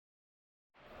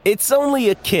It's only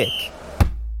a kick,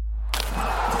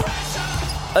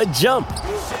 a jump,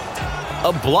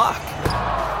 a block.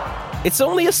 It's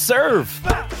only a serve.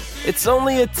 It's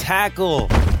only a tackle,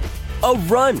 a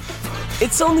run.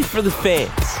 It's only for the fans.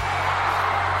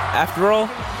 After all,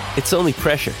 it's only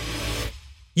pressure.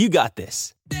 You got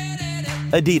this.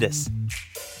 Adidas.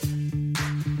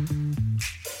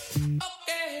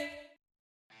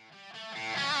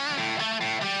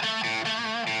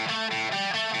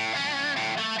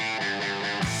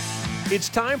 It's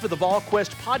time for the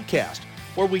VolQuest podcast,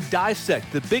 where we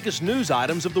dissect the biggest news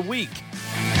items of the week.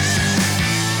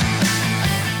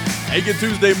 Hey, good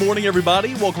Tuesday morning,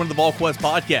 everybody. Welcome to the VolQuest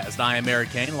podcast. I am Eric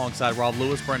Kane alongside Rob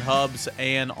Lewis, Brent Hubbs,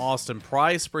 and Austin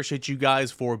Price. Appreciate you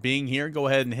guys for being here. Go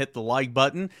ahead and hit the like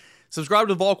button. Subscribe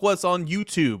to VolQuest on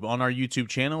YouTube, on our YouTube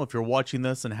channel. If you're watching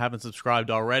this and haven't subscribed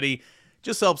already,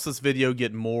 just helps this video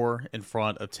get more in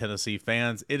front of Tennessee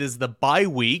fans. It is the bye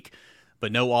week,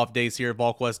 but no off days here at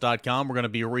VolQuest.com. We're going to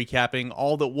be recapping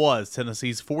all that was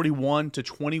Tennessee's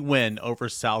 41-20 win over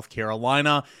South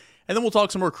Carolina. And then we'll talk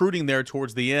some recruiting there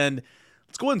towards the end.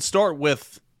 Let's go ahead and start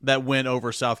with that win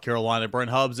over South Carolina.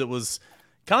 Brent Hubbs, it was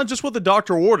kind of just what the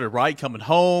doctor ordered, right? Coming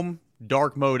home,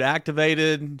 dark mode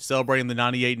activated, celebrating the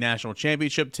 98 national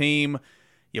championship team.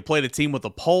 You played a team with a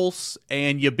pulse,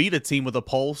 and you beat a team with a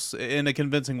pulse in a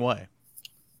convincing way.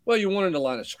 Well, you wanted a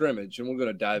line of scrimmage, and we're going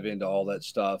to dive into all that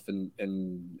stuff and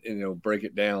break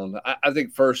it down. I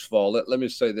think, first of all, let me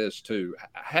say this, too.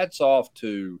 Hats off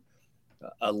to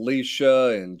Alicia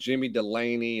and Jimmy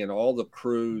Delaney and all the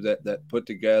crew that put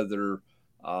together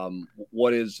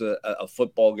what is a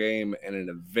football game and an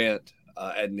event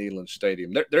at Neyland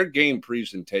Stadium. Their game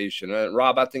presentation,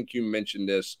 Rob, I think you mentioned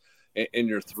this in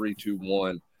your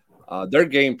 3-2-1. Their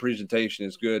game presentation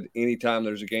is good anytime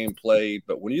there's a game played,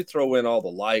 but when you throw in all the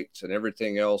lights and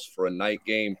everything else for a night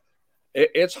game,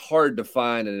 it's hard to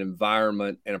find an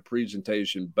environment and a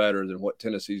presentation better than what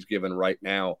Tennessee's given right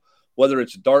now. Whether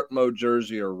it's a dark mode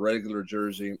jersey or a regular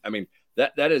jersey, I mean,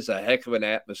 that is a heck of an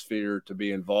atmosphere to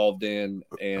be involved in,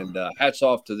 and hats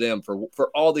off to them for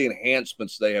all the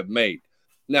enhancements they have made.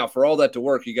 Now, for all that to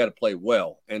work, you got to play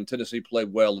well, and Tennessee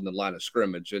played well in the line of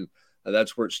scrimmage, and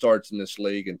that's where it starts in this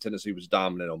league, and Tennessee was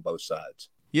dominant on both sides.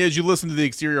 Yeah, as you listen to the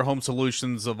Exterior Home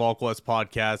Solutions of VolQuest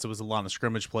podcast, it was a line of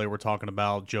scrimmage play we're talking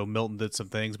about. Joe Milton did some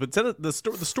things, but the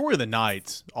story of the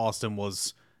night, Austin,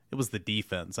 was the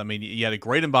defense. I mean, you had a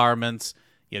great environment,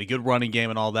 you had a good running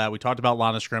game and all that. We talked about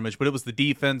line of scrimmage, but it was the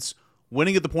defense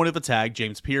winning at the point of attack.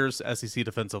 James Pierce, SEC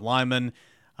defensive lineman,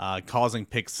 causing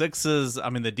pick sixes.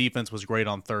 I mean, the defense was great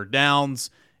on third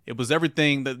downs. It was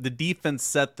everything that the defense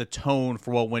set the tone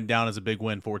for what went down as a big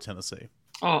win for Tennessee.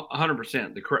 Oh,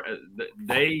 100%.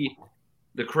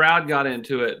 The crowd got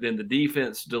into it. Then the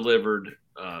defense delivered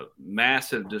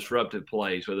massive disruptive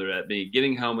plays, whether that be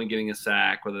getting home and getting a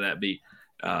sack, whether that be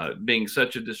being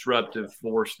such a disruptive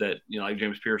force that, like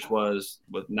James Pierce was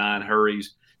with 9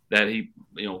 hurries, that he,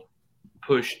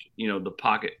 pushed, the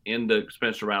pocket into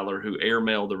Spencer Rattler, who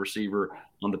airmailed the receiver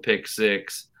on the pick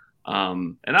six.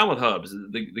 And I'm with Hubbs.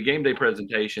 The game day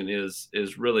presentation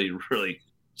is really, really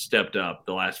stepped up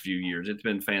the last few years. It's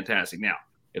been fantastic. Now,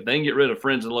 if they can get rid of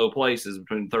friends in low places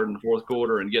between third and fourth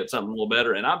quarter and get something a little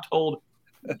better, and I'm told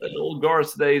the old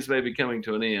Garth's days may be coming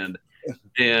to an end,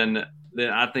 then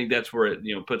I think that's where it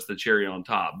puts the cherry on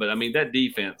top. But I mean, that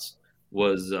defense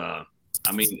was they're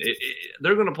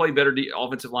going to play better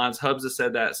offensive lines. Hubbs has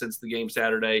said that since the game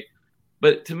Saturday.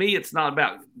 But to me, it's not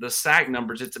about the sack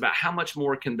numbers. It's about how much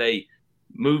more can they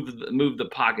move the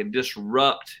pocket,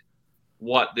 disrupt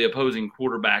what the opposing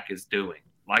quarterback is doing.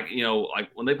 Like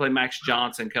when they play Max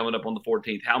Johnson coming up on the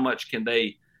 14th, how much can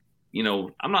they,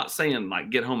 I'm not saying like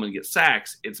get home and get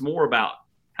sacks. It's more about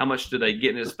how much do they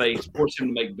get in his face, force him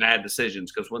to make bad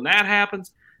decisions. Because when that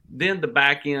happens, then the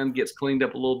back end gets cleaned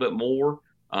up a little bit more.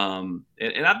 And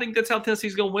I think that's how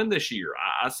Tennessee's going to win this year.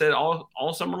 I said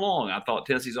all summer long, I thought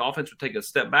Tennessee's offense would take a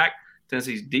step back.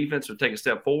 Tennessee's defense would take a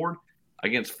step forward.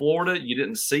 Against Florida, you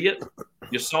didn't see it.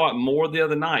 You saw it more the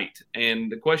other night.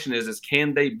 And the question is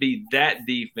can they be that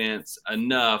defense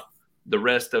enough the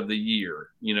rest of the year,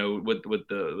 with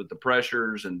the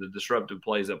pressures and the disruptive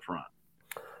plays up front?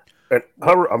 And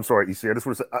Hubbard, I'm sorry, EC. I just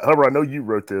want to say, Hubbard, I know you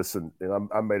wrote this, and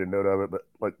I made a note of it, but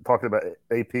like talking about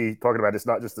AP, talking about it's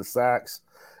not just the sacks,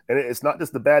 and it's not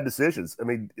just the bad decisions. I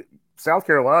mean, South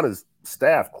Carolina's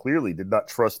staff clearly did not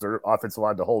trust their offensive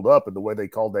line to hold up in the way they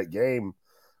called that game,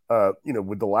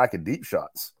 with the lack of deep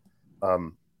shots.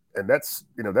 And that's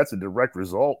a direct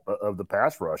result of the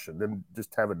pass rush, and then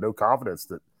just having no confidence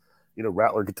that,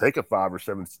 Rattler could take a 5 or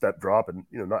 7 step drop and,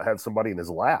 not have somebody in his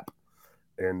lap.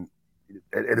 And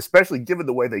especially given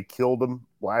the way they killed him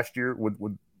last year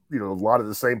with a lot of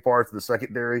the same parts of the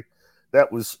secondary.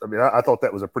 That was, I thought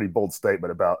that was a pretty bold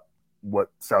statement about what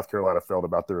South Carolina felt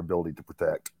about their ability to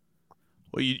protect.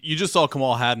 Well, you just saw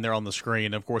Kamal Hadden there on the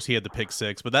screen. Of course, he had the pick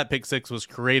six, but that pick six was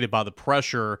created by the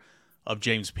pressure of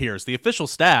James Pierce. The official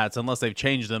stats, unless they've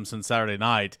changed them since Saturday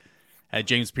night, had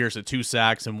James Pierce at 2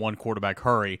 sacks and 1 quarterback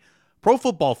hurry. Pro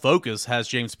Football Focus has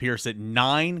James Pierce at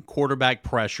 9 quarterback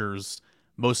pressures,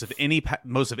 most of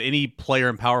any player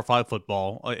in Power 5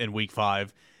 football in Week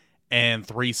 5, and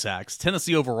 3 sacks.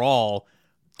 Tennessee overall,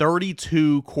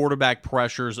 32 quarterback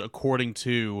pressures according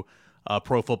to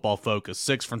Pro Football Focus.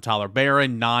 6 from Tyler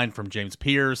Barron, 9 from James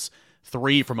Pierce,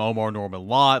 3 from Omar Norman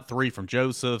Lott, 3 from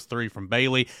Josephs, 3 from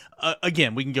Bailey.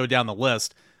 Again, we can go down the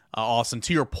list. Austin,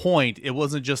 to your point, it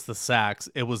wasn't just the sacks.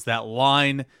 It was that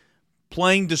line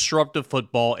playing disruptive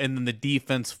football and then the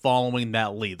defense following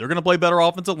that lead. They're going to play better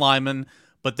offensive linemen,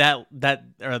 but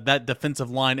that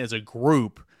defensive line as a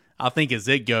group, I think as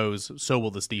it goes, so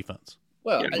will this defense.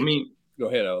 Well, go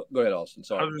ahead, Austin.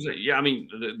 Sorry. I was gonna say,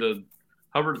 the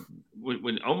Hubbard,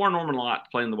 when Omar Norman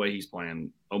Lott playing the way he's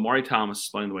playing, Omari Thomas is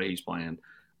playing the way he's playing.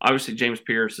 Obviously, James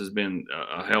Pierce has been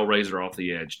a hellraiser off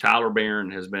the edge. Tyler Barron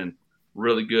has been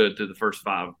really good through the first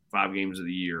five games of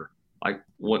the year. Like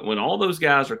when all those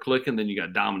guys are clicking, then you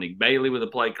got Dominique Bailey with a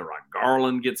play. Karak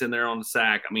Garland gets in there on the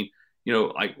sack.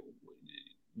 Like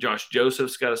Josh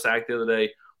Josephs got a sack the other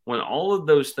day. When all of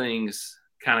those things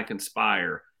kind of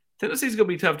conspire, Tennessee's going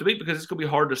to be tough to beat because it's going to be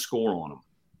hard to score on them.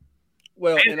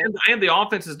 Well, and the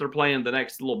offenses they're playing the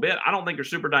next little bit, I don't think are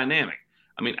super dynamic.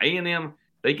 A&M,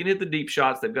 they can hit the deep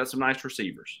shots. They've got some nice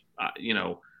receivers,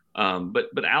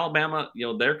 but Alabama,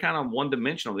 they're kind of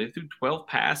one-dimensional. They threw 12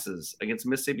 passes against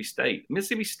Mississippi State.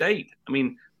 Mississippi State,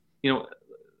 it's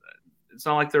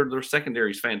not like their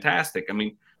secondary is fantastic.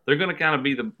 They're going to kind of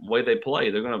be the way they play.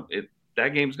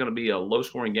 That game's going to be a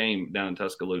low-scoring game down in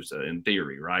Tuscaloosa in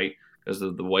theory, right? Because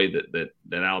of the way that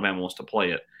Alabama wants to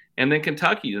play it. And then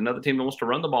Kentucky, another team that wants to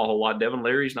run the ball a whole lot. Devin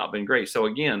Leary's not been great. So,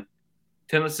 again,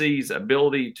 Tennessee's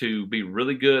ability to be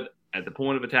really good at the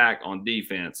point of attack on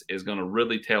defense is going to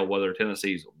really tell whether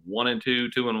Tennessee's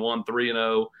 1-2, 2-1,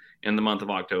 3-0 in the month of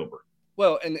October.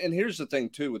 Well, and here's the thing,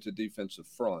 too, with the defensive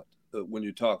front. When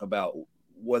you talk about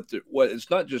what it's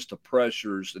not just the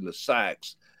pressures and the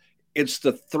sacks, it's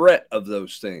the threat of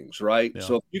those things, right? Yeah.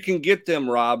 So if you can get them,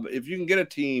 Rob, if you can get a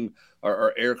team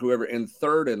or Eric, whoever, in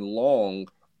 3rd and long,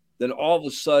 then all of a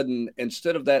sudden,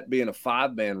 instead of that being a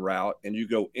 5-man route and you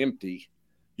go empty,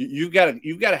 you've got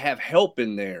to have help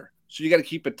in there. So you got to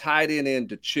keep a tight end in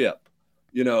to chip,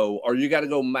 or you got to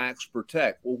go max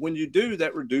protect. Well, when you do,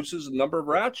 that reduces the number of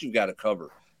routes you've got to cover.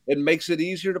 It makes it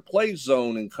easier to play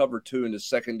zone and cover 2 in the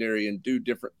secondary and do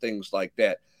different things like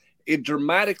that. It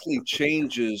dramatically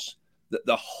changes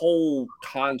the whole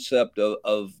concept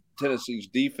of Tennessee's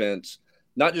defense,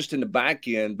 not just in the back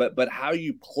end, but how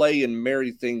you play and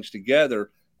marry things together.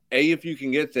 If you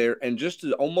can get there, and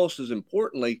almost as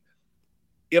importantly,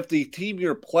 if the team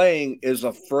you're playing is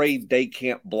afraid they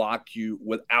can't block you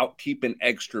without keeping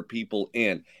extra people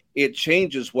in, it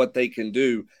changes what they can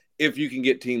do if you can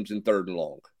get teams in 3rd and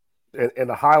long. And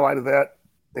the highlight of that,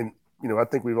 and I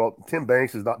think Tim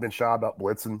Banks has not been shy about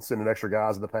blitzing, sending extra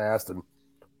guys in the past, and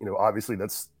obviously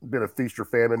that's been a feast or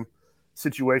famine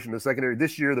situation in the secondary.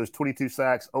 This year, there's 22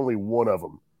 sacks. Only one of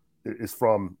them is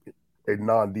from a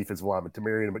non-defensive lineman.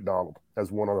 Tamarian McDonald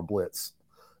has 1 on a blitz.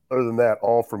 Other than that,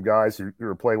 all from guys who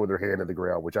are playing with their hand in the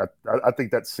ground, which I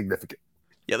think that's significant.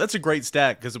 Yeah, that's a great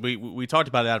stat because we talked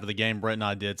about it after the game. Brett and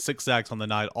I did 6 sacks on the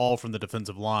night, all from the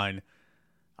defensive line.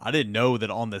 I didn't know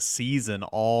that on the season,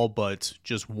 all but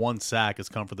just 1 sack has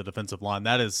come from the defensive line.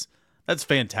 That's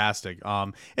fantastic.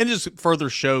 And it just further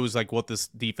shows like what this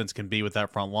defense can be with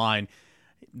that front line.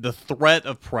 The threat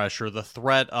of pressure, the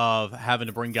threat of having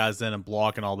to bring guys in and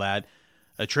block and all that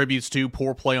attributes to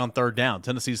poor play on 3rd down.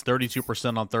 Tennessee's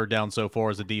 32% on 3rd down so far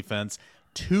as a defense.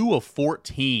 2 of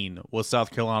 14 was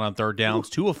South Carolina on 3rd downs.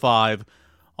 2 of 5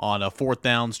 on 4th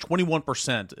downs.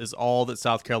 21% is all that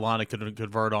South Carolina could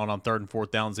convert on 3rd and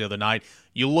 4th downs the other night.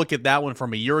 You look at that one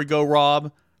from a year ago,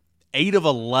 Rob. 8 of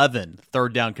 11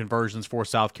 3rd down conversions for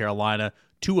South Carolina.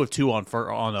 2 of 2 on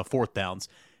 4th downs.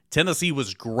 Tennessee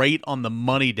was great on the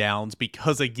money downs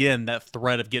because, again, that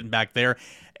threat of getting back there.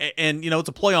 And it's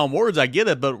a play on words, I get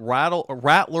it, but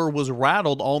Rattler was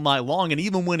rattled all night long, and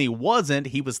even when he wasn't,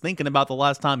 he was thinking about the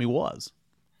last time he was.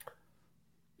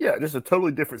 Yeah, just a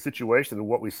totally different situation than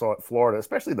what we saw at Florida,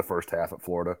 especially the first half at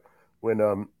Florida, when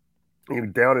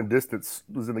down and distance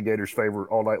was in the Gators' favor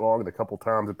all night long, and a couple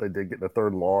times that they did get in the 3rd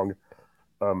and long,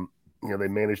 they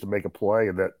managed to make a play,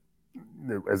 and that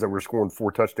as they were scoring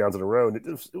 4 touchdowns in a row, and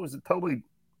it was a totally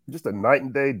just a night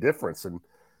and day difference. And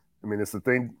I mean, it's the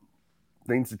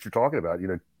things that you're talking about.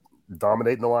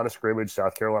 Dominating the line of scrimmage.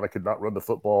 South Carolina could not run the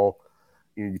football.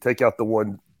 You take out the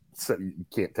one, you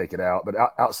can't take it out, but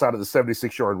outside of the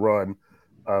 76-yard run,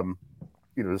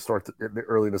 to start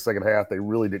early in the second half, they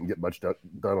really didn't get much done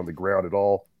on the ground at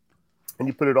all. And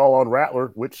you put it all on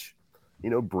Rattler, which,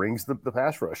 brings the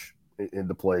pass rush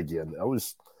into play again.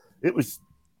 It was,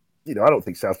 I don't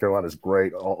think South Carolina's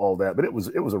great, all that, but it was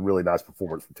a really nice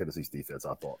performance from Tennessee's defense,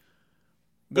 I thought.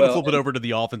 I'm going to flip it over to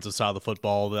the offensive side of the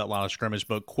football, that line of scrimmage,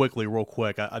 but real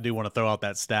quick, I do want to throw out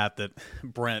that stat that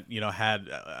Brent, had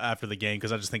after the game,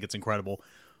 because I just think it's incredible.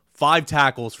 5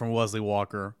 tackles from Wesley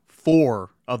Walker,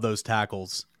 4 of those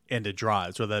tackles ended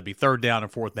drives, whether that be third down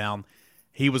and fourth down.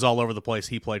 He was all over the place.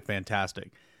 He played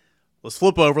fantastic. Let's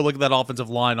flip over, look at that offensive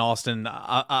line, Austin.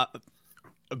 A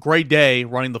great day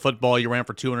running the football. You ran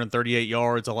for 238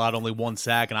 yards, allowed only 1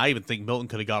 sack, and I even think Milton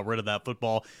could have got rid of that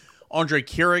football. Andre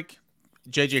Keurig,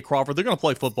 J.J. Crawford, they're going to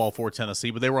play football for Tennessee,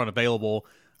 but they were unavailable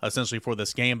essentially for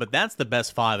this game. But that's the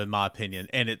best 5 in my opinion,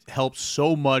 and it helps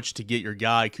so much to get your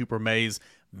guy, Cooper Mays,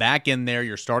 back in there.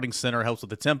 Your starting center helps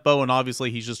with the tempo, and obviously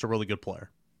he's just a really good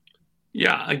player.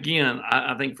 Yeah, again,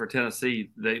 I think for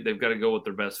Tennessee, they've got to go with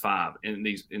their best 5 in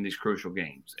these crucial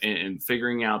games, and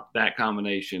figuring out that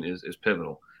combination is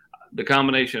pivotal. The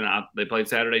combination they played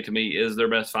Saturday, to me, is their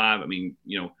best 5. I mean,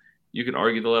 you could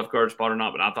argue the left guard spot or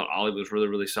not, but I thought Ollie was really,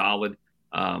 really solid.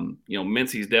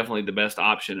 Mincy's definitely the best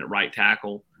option at right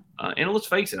tackle. And let's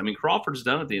face it, I mean, Crawford's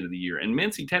done at the end of the year, and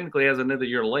Mincy technically has another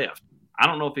year left. I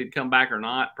don't know if he'd come back or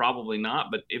not, probably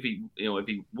not, but if he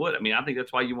would, I mean, I think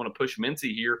that's why you want to push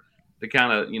Mincy here to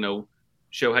kind of,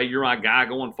 show, hey, you're my guy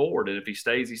going forward. And if he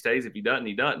stays, he stays. If he doesn't,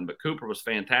 he doesn't. But Cooper was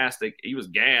fantastic. He was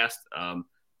gassed,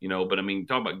 but I mean,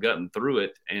 talk about gutting through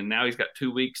it. And now he's got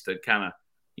 2 weeks to kind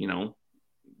of,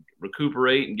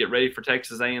 recuperate and get ready for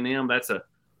Texas A&M.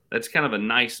 That's kind of a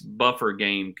nice buffer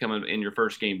game coming in your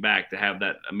first game back, to have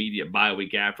that immediate bye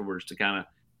week afterwards to kind of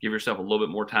give yourself a little bit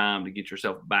more time to get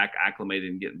yourself back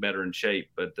acclimated and getting better in shape.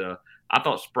 But I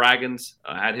thought Spraggins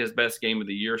had his best game of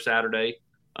the year Saturday.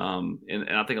 And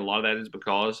I think a lot of that is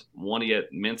because, one, he had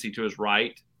Mincy to his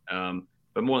right.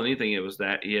 But more than anything, it was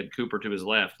that he had Cooper to his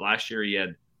left. Last year he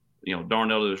had,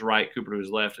 Darnell to his right, Cooper to his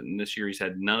left. And this year he's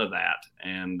had none of that.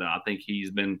 And I think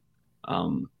he's been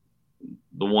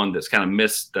the one that's kind of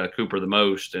missed Cooper the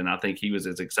most. And I think he was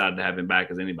as excited to have him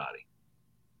back as anybody.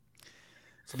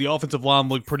 So the offensive line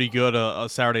looked pretty good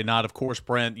Saturday night. Of course,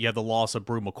 Brent, you had the loss of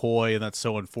Brew McCoy, and that's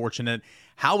so unfortunate.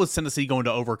 How is Tennessee going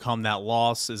to overcome that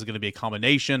loss? Is it going to be a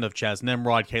combination of Chaz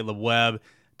Nimrod, Caleb Webb,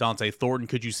 Dante Thornton?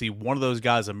 Could you see one of those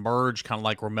guys emerge, kind of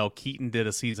like Ramel Keaton did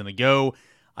a season ago?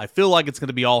 I feel like it's going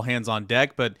to be all hands on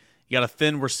deck, but you got a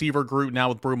thin receiver group now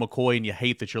with Brew McCoy, and you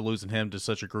hate that you're losing him to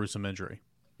such a gruesome injury.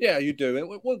 Yeah, you do. And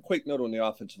one quick note on the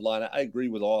offensive line. I agree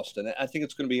with Austin. I think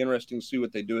it's going to be interesting to see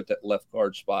what they do at that left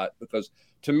guard spot, because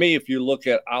to me, if you look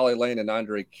at Ollie Lane and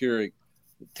Andre Keurig,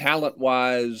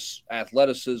 talent-wise,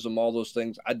 athleticism, all those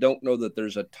things, I don't know that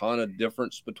there's a ton of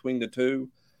difference between the two.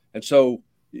 And so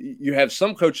you have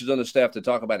some coaches on the staff that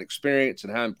talk about experience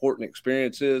and how important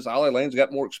experience is. Ollie Lane's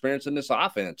got more experience in this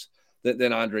offense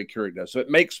than Andre Keurig does. So it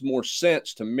makes more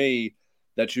sense to me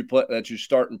that you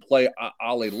start and play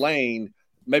Ollie Lane.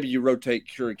 Maybe you rotate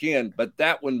Keurig in, but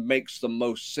that one makes the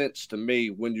most sense to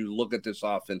me when you look at this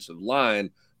offensive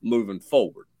line moving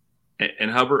forward.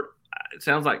 And Hubbard, it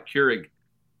sounds like Keurig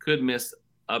could miss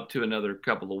up to another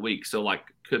couple of weeks, so like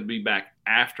could be back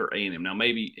after A&M. Now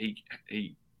maybe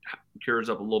he cures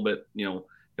up a little bit,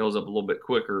 heals up a little bit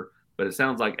quicker, but it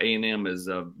sounds like A&M is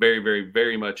very, very,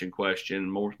 very much in question.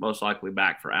 Most likely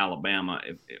back for Alabama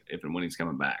if and when he's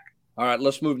coming back. All right,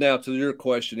 let's move now to your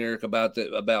question, Eric, about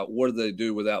what do they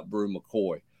do without Brew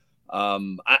McCoy. I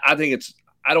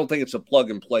don't think it's a plug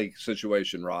and play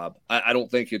situation, Rob. I don't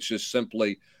think it's just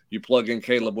simply you plug in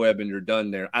Caleb Webb and you're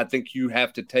done there. I think you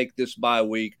have to take this bye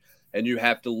week and you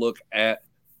have to look at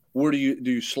where do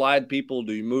you slide people?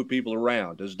 Do you move people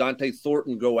around? Does Dante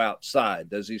Thornton go outside?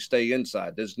 Does he stay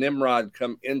inside? Does Nimrod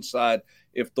come inside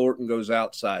if Thornton goes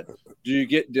outside? Do you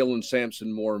get Dylan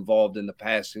Sampson more involved in the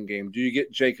passing game? Do you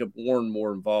get Jacob Warren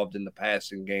more involved in the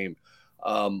passing game?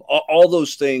 All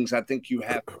those things I think you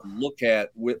have to look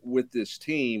at with this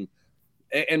team,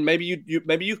 and maybe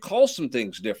you call some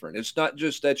things different. It's not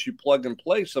just that you plug and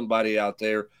play somebody out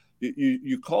there.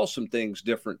 You call some things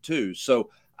different too.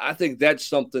 So I think that's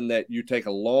something that you take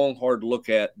a long, hard look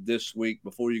at this week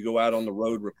before you go out on the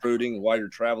road recruiting, while you're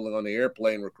traveling on the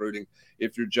airplane recruiting.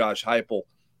 If you're Josh Heupel,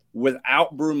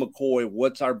 without Brew McCoy,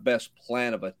 what's our best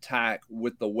plan of attack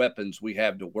with the weapons we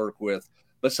have to work with,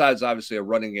 besides obviously a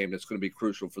running game that's going to be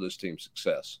crucial for this team's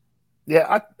success?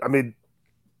 Yeah, I mean,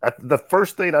 The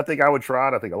first thing I think I would try,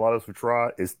 and I think a lot of us would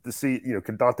try, is to see,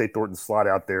 can Dante Thornton slide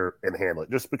out there and handle it?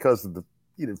 Just because of the,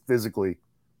 physically,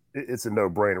 it's a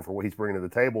no-brainer for what he's bringing to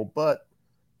the table. But,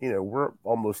 we're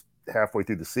almost halfway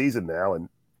through the season now, and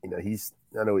I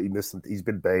know he's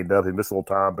been banged up, he missed a little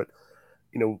time, but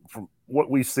from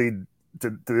what we've seen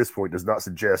to this point, does not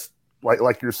suggest,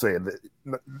 like you're saying,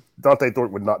 that Dante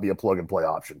Thornton would not be a plug-and-play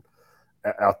option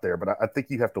out there. But I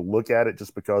think you have to look at it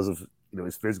just because of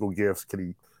his physical gifts. Can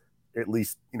he at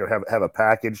least have a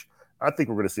package? I think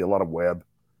we're going to see a lot of Webb,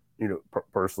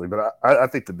 personally. But I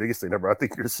think the biggest thing ever, I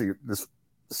think you're going to see this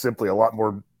simply a lot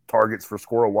more targets for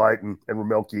Squirrel White and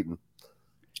Ramel Keaton.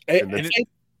 AP,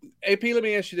 let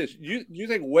me ask you this: you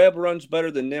think Webb runs better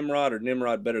than Nimrod, or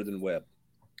Nimrod better than Webb?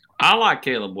 I like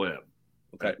Caleb Webb.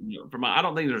 Okay, I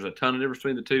don't think there's a ton of difference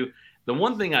between the two. The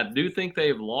one thing I do think they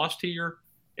have lost here.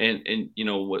 And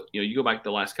you go back to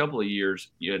the last couple of years,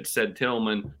 you had Ced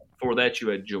Tillman. Before that, you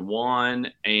had Jawan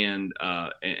and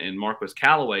Marquez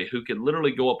Callaway, who could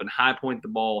literally go up and high point the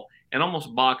ball and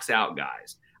almost box out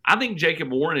guys. I think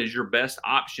Jacob Warren is your best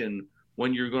option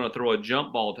when you're going to throw a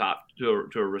jump ball to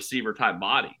a receiver type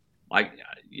body. I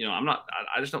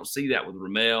just don't see that with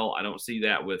Ramel. I don't see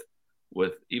that with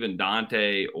even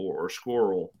Dante or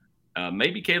Squirrel.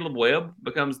 Maybe Caleb Webb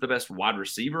becomes the best wide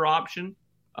receiver option.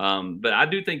 But I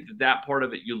do think that part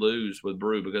of it you lose with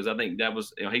Brew, because I think that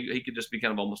was, he could just be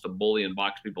kind of almost a bully and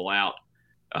box people out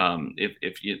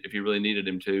if you really needed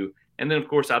him to. And then, of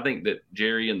course, I think that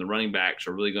Jerry and the running backs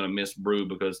are really going to miss Brew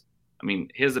because,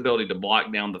 his ability to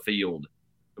block down the field.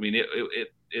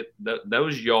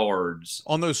 Those yards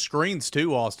on those screens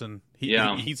too, Austin.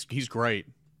 He's great.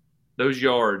 Those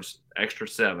yards, extra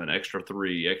 7, extra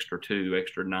 3, extra 2,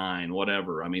 extra 9,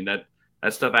 whatever.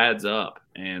 That stuff adds up,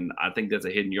 and I think that's a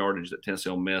hidden yardage that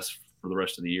Tennessee will miss for the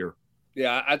rest of the year.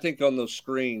 Yeah, I think on those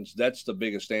screens, that's the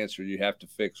biggest answer you have to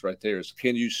fix right there is,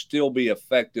 can you still be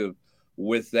effective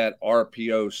with that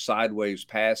RPO sideways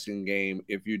passing game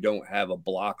if you don't have a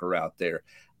blocker out there?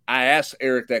 I asked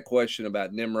Eric that question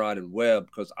about Nimrod and Webb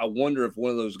because I wonder if one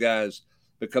of those guys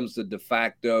becomes the de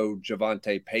facto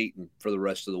Javonte Payton for the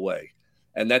rest of the way.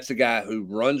 And that's a guy who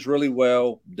runs really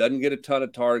well, doesn't get a ton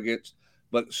of targets,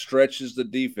 but stretches the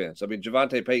defense.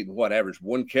 Javonte Payton, averaged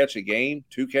 1 catch a game,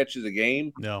 2 catches a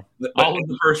game? No. All in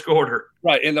the first quarter.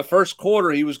 Right. In the first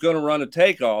quarter, he was going to run a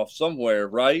takeoff somewhere,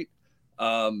 right?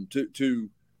 To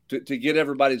get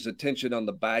everybody's attention on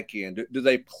the back end. Do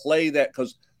they play that?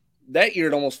 Because that year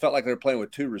it almost felt like they were playing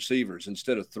with 2 receivers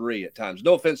instead of 3 at times.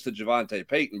 No offense to Javonte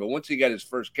Payton, but once he got his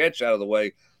first catch out of the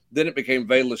way, then it became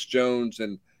Velus Jones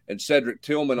and Cedric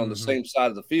Tillman on the same side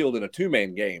of the field in a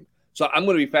 2-man game. So I'm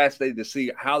going to be fascinated to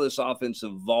see how this offense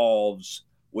evolves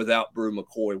without Brew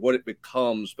McCoy, what it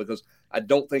becomes, because I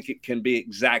don't think it can be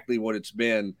exactly what it's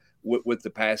been with the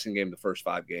passing game the first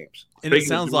 5 games. And it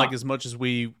sounds like as much as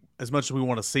we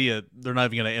want to see it, they're not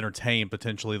even going to entertain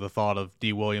potentially the thought of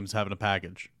D. Williams having a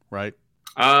package, right?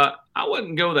 I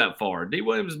wouldn't go that far. D.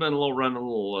 Williams has been running a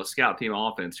little scout team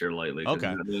offense here lately.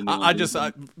 Okay. I just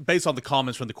based on the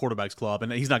comments from the quarterbacks club,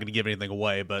 and he's not going to give anything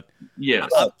away, but yes,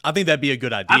 I think that'd be a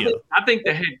good idea. I think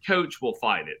the head coach will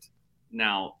fight it.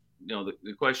 Now,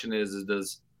 the question is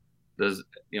does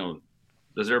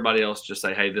everybody else just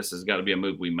say, hey, this has got to be a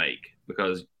move we make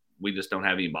because we just don't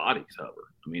have any bodies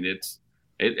covered?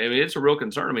 It's a real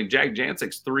concern. Jack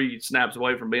Jancek's 3 snaps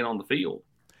away from being on the field.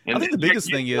 And I think the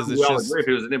biggest thing is it's just if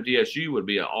it was an MTSU, would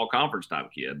be an all-conference type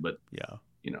kid. But yeah,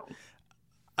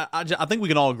 I think we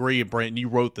can all agree, Brent. You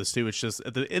wrote this too. It's just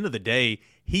at the end of the day,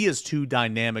 he is too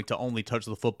dynamic to only touch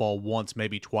the football once,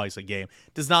 maybe twice a game.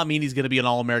 Does not mean he's going to be an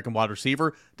All-American wide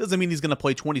receiver. Doesn't mean he's going to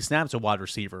play 20 snaps at wide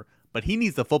receiver. But he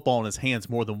needs the football in his hands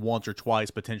more than once or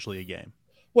twice, potentially a game.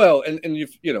 Well, and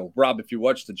Rob, if you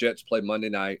watch the Jets play Monday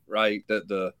night, right,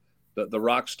 the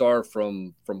rock star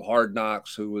from Hard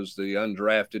Knocks, who was the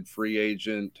undrafted free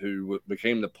agent, who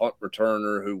became the punt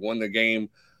returner, who won the game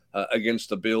against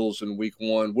the Bills in week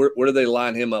 1. Where did they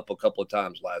line him up a couple of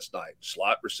times last night?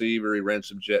 Slot receiver. He ran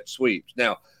some jet sweeps.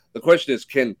 Now, the question is,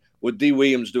 would D.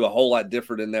 Williams do a whole lot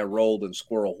different in that role than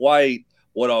Squirrel White?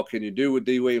 What all can you do with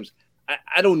D. Williams?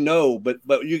 I don't know, but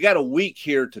you got a week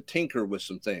here to tinker with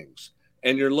some things,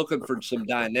 and you're looking for some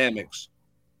dynamics.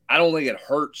 I don't think it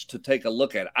hurts to take a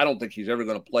look at it. I don't think he's ever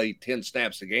going to play 10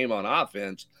 snaps a game on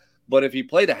offense, but if he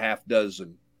played a half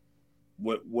dozen,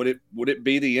 would it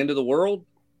be the end of the world?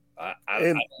 I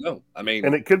don't know.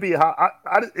 And it could be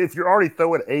if you're already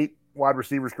throwing 8 wide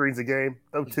receiver screens a game,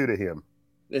 throw 2 to him.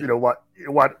 Why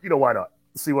not?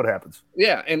 See what happens.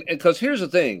 Yeah, and because here's the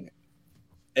thing,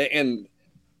 and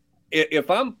if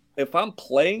I'm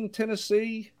playing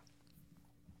Tennessee,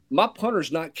 my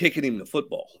punter's not kicking him the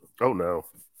football. Oh no.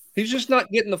 He's just not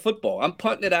getting the football. I'm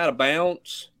punting it out of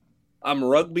bounds. I'm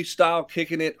rugby style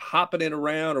kicking it, hopping it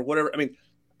around or whatever. I mean,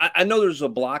 I know there's a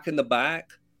block in the back,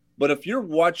 but if you're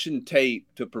watching tape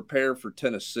to prepare for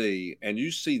Tennessee and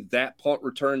you see that punt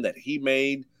return that he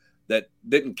made that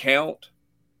didn't count,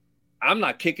 I'm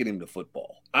not kicking him the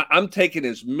football. I'm taking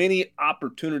as many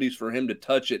opportunities for him to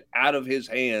touch it out of his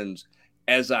hands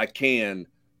as I can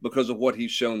because of what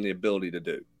he's shown the ability to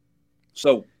do.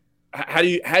 So how do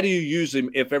you use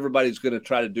him if everybody's going to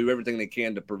try to do everything they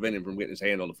can to prevent him from getting his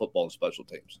hand on the football in special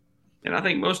teams? And I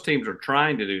think most teams are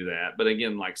trying to do that. But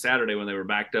again, like Saturday when they were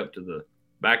backed up to the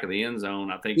back of the end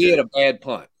zone, I think he had a bad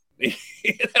punt.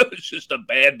 That was just a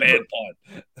bad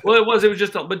punt. Well, it was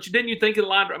just, but didn't you think of the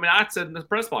line? I mean, I said in the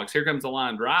press box, here comes the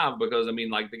line drive because, I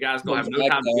mean, like the guy's going to have no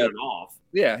time to get it off.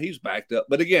 Yeah, he's backed up.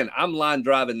 But again, I'm line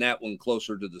driving that one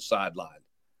closer to the sideline.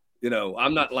 You know,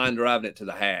 I'm not line driving it to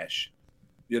the hash,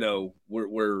 you know,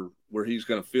 where he's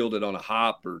going to field it on a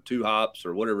hop or two hops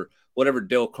or whatever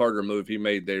Dale Carter move he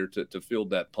made there to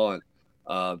field that punt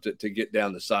to get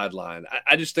down the sideline.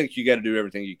 I just think you got to do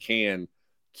everything you can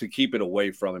to keep it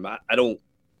away from him. I don't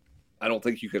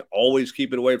think you can always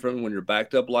keep it away from him when you're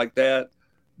backed up like that,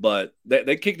 but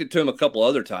they kicked it to him a couple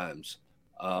other times.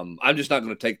 I'm just not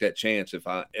going to take that chance if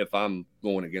I'm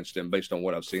going against him based on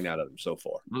what I've seen out of him so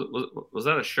far. Was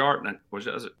that a shart? Was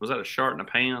that a shart in a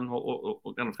pan?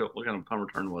 What kind of punt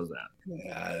return was that?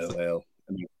 Yeah, well,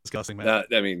 I mean, disgusting, man.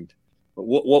 I mean,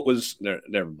 what was?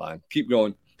 Never mind. Keep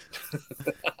going.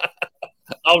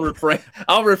 I'll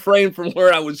refrain from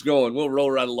where I was going. We'll roll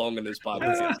right along in this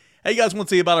podcast. Hey guys, want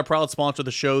to tell you about a proud sponsor of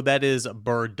the show, that is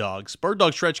Bird Dogs. Bird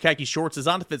Dog stretch khaki shorts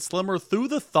designed to fit slimmer through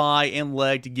the thigh and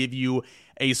leg to give you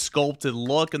a sculpted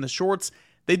look. And the shorts,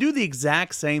 they do the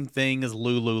exact same thing as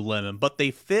Lululemon, but they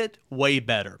fit way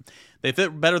better. They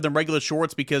fit better than regular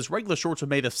shorts because regular shorts are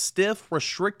made of stiff,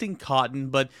 restricting cotton,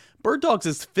 but Bird Dogs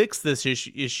has fixed this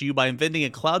issue by inventing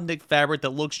a cloud knit fabric that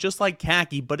looks just like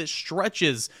khaki, but it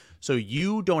stretches so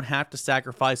you don't have to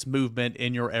sacrifice movement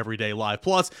in your everyday life.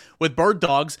 Plus, with Bird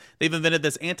Dogs, they've invented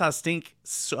this anti-stink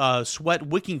sweat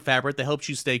wicking fabric that helps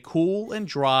you stay cool and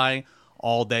dry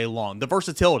all day long. The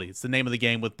versatility, it's the name of the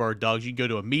game with Bird Dogs. You can go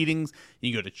to meetings,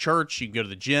 you can go to church, you can go to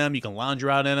the gym, you can lounge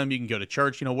around in them, you can go to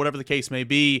church, whatever the case may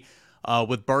be.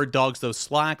 With Bird Dogs, those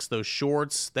slacks, those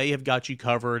shorts, they have got you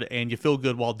covered, and you feel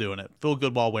good while doing it. Feel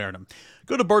good while wearing them.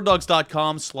 Go to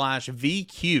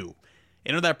birddogs.com/VQ.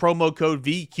 Enter that promo code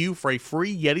VQ for a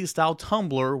free Yeti-style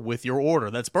tumbler with your order.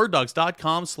 That's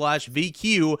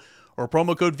birddogs.com/VQ or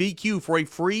promo code VQ for a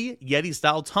free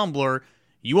Yeti-style tumbler.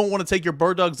 You won't want to take your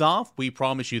Bird Dogs off. We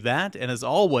promise you that. And as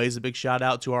always, a big shout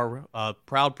out to our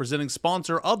proud presenting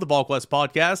sponsor of the VolQuest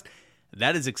podcast.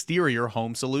 That is Exterior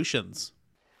Home Solutions.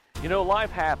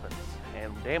 Life happens,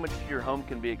 and damage to your home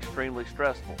can be extremely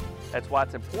stressful. That's why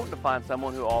it's important to find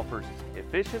someone who offers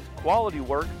efficient, quality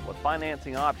work with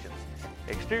financing options.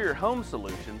 Exterior Home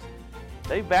Solutions,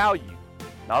 they value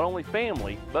not only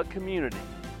family, but community.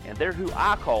 And they're who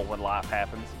I call when life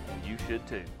happens, and you should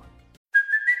too.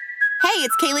 Hey,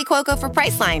 it's Kaylee Cuoco for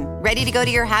Priceline. Ready to go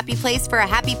to your happy place for a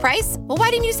happy price? Well,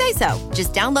 why didn't you say so?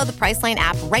 Just download the Priceline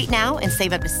app right now and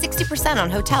save up to 60% on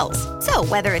hotels. So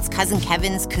whether it's Cousin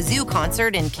Kevin's Kazoo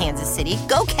Concert in Kansas City,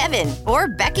 go Kevin, or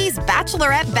Becky's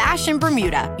Bachelorette Bash in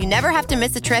Bermuda, you never have to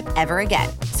miss a trip ever again.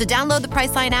 So download the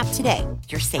Priceline app today.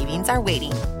 Your savings are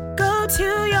waiting. Go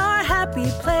to your happy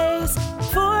place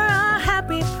for a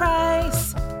happy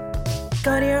price.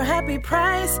 Go to your happy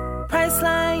price,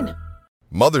 Priceline.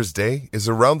 Mother's Day is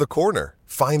around the corner.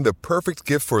 Find the perfect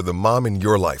gift for the mom in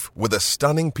your life with a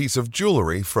stunning piece of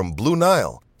jewelry from Blue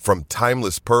Nile. From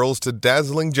timeless pearls to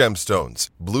dazzling gemstones,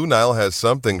 Blue Nile has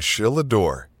something she'll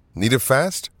adore. Need it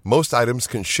fast? Most items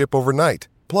can ship overnight.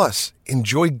 Plus,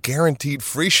 enjoy guaranteed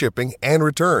free shipping and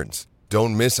returns.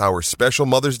 Don't miss our special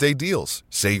Mother's Day deals.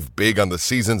 Save big on the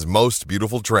season's most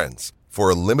beautiful trends. For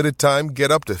a limited time, get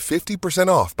up to 50%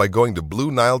 off by going to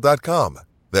BlueNile.com.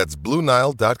 That's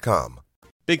BlueNile.com.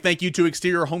 Big thank you to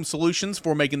Exterior Home Solutions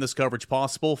for making this coverage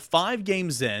possible. 5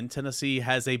 games in, Tennessee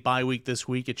has a bye week this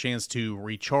week, a chance to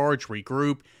recharge,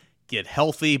 regroup, get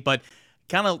healthy. But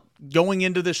kind of going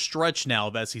into this stretch now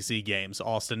of SEC games,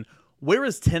 Austin, where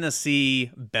is Tennessee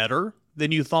better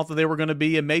than you thought that they were going to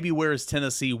be? And maybe where is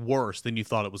Tennessee worse than you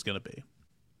thought it was going to be?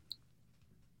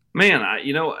 Man,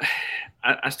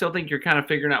 I still think you're kind of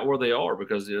figuring out where they are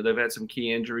because they've had some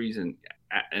key injuries and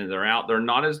they're out. They're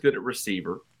not as good at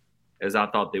receiver as I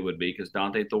thought they would be because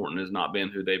Dante Thornton has not been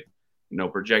who they've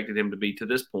projected him to be to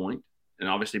this point. And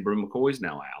obviously Brew McCoy's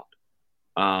now out.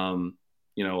 I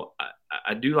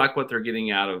do like what they're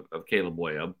getting out of Caleb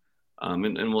Webb.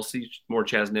 And we'll see more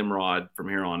Chaz Nimrod from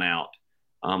here on out.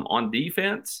 On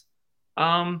defense,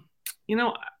 I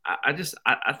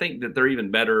think that they're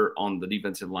even better on the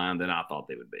defensive line than I thought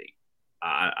they would be.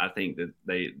 I think that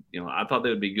I thought they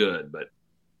would be good, but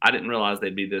I didn't realize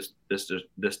they'd be this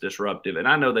disruptive. And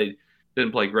I know they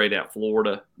didn't play great at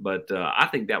Florida, but I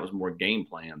think that was more game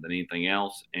plan than anything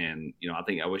else. And I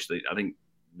think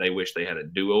they wish they had a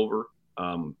do-over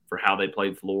for how they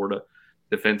played Florida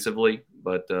defensively.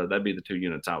 But that'd be the two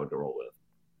units I would roll with.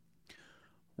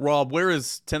 Rob, where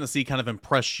has Tennessee kind of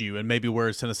impressed you, and maybe where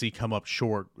has Tennessee come up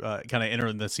short, kind of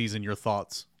entering the season? Your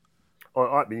thoughts?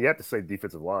 Well, I mean, you have to say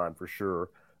defensive line for sure.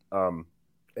 And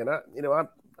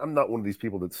I'm not one of these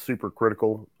people that's super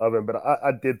critical of him, but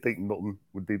I did think Milton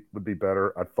would be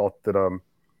better. I thought that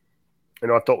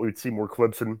I thought we would see more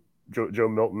Clemson, Joe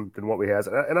Milton than what we has.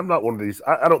 And I'm not one of these.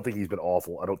 I don't think he's been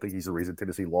awful. I don't think he's the reason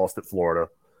Tennessee lost at Florida.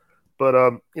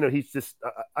 But he's just.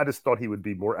 I just thought he would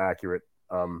be more accurate.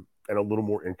 And a little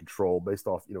more in control based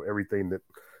off, everything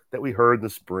that we heard in the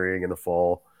spring and the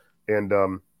fall. And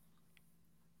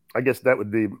I guess that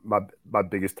would be my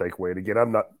biggest takeaway. And again,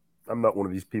 I'm not one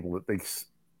of these people that thinks,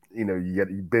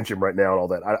 you bench him right now and all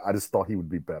that. I just thought he would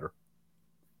be better.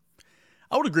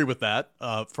 I would agree with that.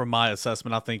 From my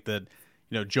assessment, I think that,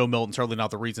 Joe Milton's certainly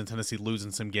not the reason Tennessee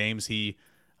losing some games. We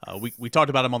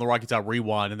talked about him on the Rocky Top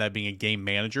Rewind and that being a game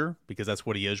manager, because that's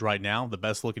what he is right now, the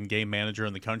best looking game manager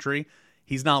in the country.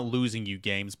 He's not losing you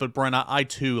games. But, Brent, I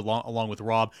too, along with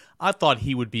Rob, I thought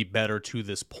he would be better to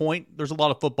this point. There's a lot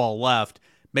of football left.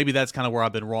 Maybe that's kind of where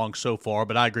I've been wrong so far,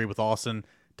 but I agree with Austin.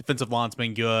 Defensive line's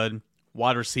been good.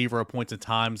 Wide receiver at points and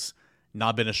times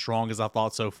not been as strong as I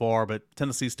thought so far, but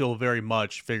Tennessee's still very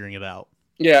much figuring it out.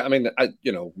 Yeah, I mean,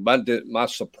 my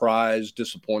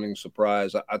disappointing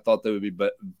surprise, I thought they would be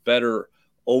better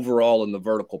overall in the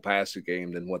vertical passing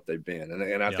game than what they've been.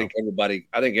 And I think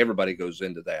everybody goes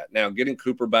into that. Now, getting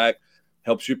Cooper back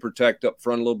helps you protect up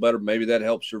front a little better. Maybe that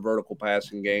helps your vertical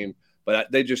passing game,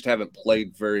 but they just haven't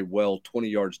played very well 20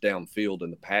 yards downfield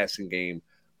in the passing game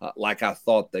like I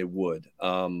thought they would.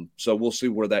 So we'll see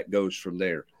where that goes from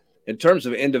there. In terms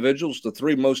of individuals, the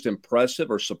three most impressive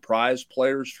or surprise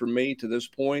players for me to this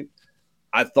point,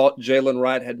 I thought Jalen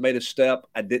Wright had made a step.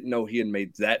 I didn't know he had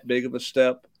made that big of a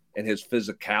step. And his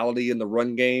physicality in the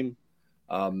run game.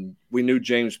 We knew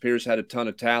James Pierce had a ton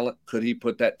of talent. Could he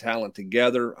put that talent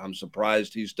together? I'm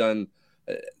surprised he's done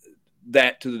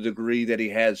that to the degree that he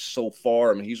has so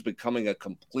far. I mean, he's becoming a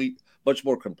much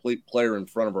more complete player in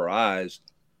front of our eyes.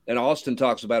 And Austin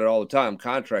talks about it all the time,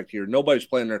 contract year. Nobody's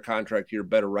playing their contract year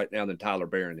better right now than Tyler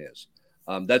Barron is.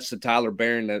 That's the Tyler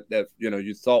Barron that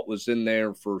you thought was in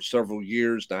there for several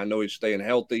years. Now, I know he's staying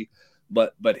healthy,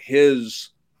 but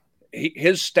his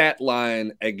stat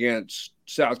line against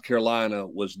South Carolina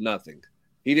was nothing.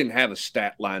 He didn't have a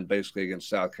stat line basically against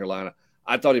South Carolina.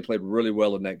 I thought he played really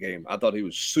well in that game. I thought he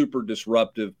was super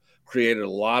disruptive, created a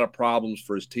lot of problems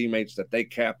for his teammates that they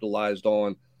capitalized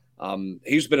on.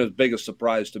 He's been as big a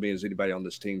surprise to me as anybody on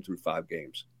this team through 5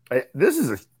 games. This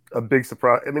is a big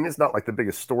surprise. I mean, it's not like the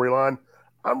biggest storyline.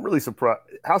 I'm really surprised.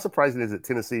 How surprising is it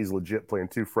Tennessee's legit playing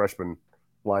 2 freshman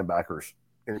linebackers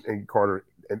in Carter?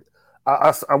 And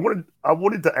I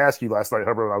wanted to ask you last night,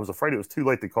 however, I was afraid it was too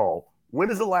late to call. When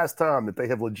is the last time that they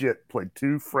have legit played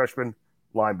 2 freshman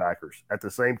linebackers at the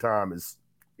same time as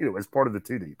part of the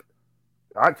 2 deep?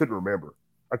 I couldn't remember.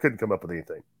 I couldn't come up with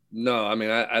anything. No, I mean,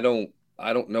 I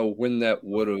don't know when that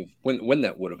would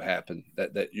have happened.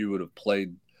 That you would have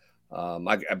played. I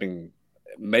mean,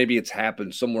 maybe it's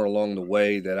happened somewhere along the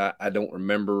way that I don't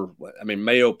remember. I mean,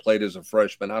 Mayo played as a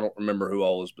freshman. I don't remember who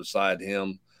all was beside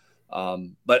him.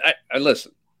 But I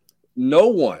listen. No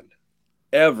one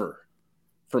ever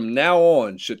from now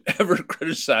on should ever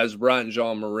criticize Brian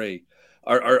Jean-Marie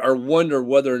or wonder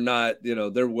whether or not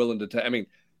they're willing to take. I mean,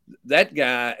 that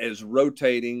guy is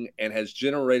rotating and has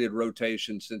generated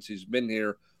rotation since he's been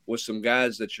here with some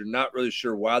guys that you're not really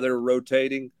sure why they're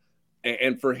rotating.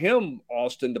 And for him,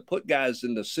 Austin, to put guys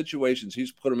in the situations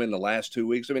he's put them in the last 2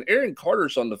 weeks. I mean, Aaron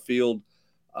Carter's on the field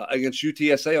against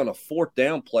UTSA on a 4th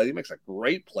down play. He makes a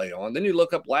great play on. Then you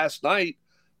look up last night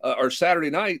or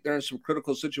Saturday night, they're in some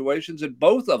critical situations, and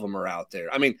both of them are out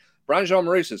there. I mean, Brian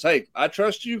Jean-Marie says, hey, I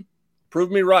trust you.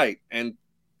 Prove me right. And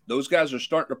those guys are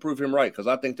starting to prove him right because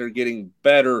I think they're getting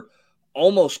better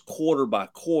almost quarter by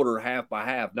quarter, half by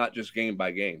half, not just game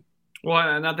by game. Well,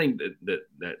 and I think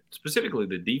that specifically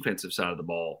the defensive side of the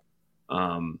ball,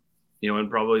 and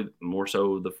probably more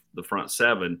so the front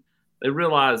 7, they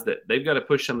realize that they've got to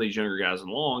push some of these younger guys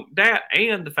along. That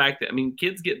and the fact that, I mean,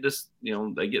 kids get this,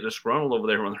 they get disgruntled over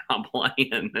there when they're not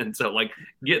playing. And so,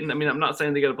 I'm not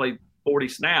saying they got to play 40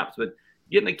 snaps, but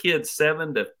getting a kid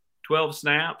 7 to 12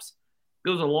 snaps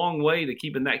goes a long way to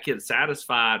keeping that kid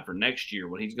satisfied for next year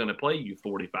when he's going to play you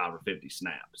 45 or 50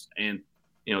 snaps. And,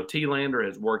 T. Lander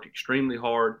has worked extremely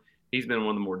hard. He's been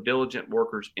one of the more diligent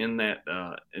workers in that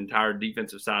entire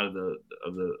defensive side of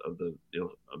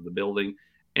the building.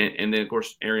 And then, of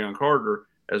course, Arion Carter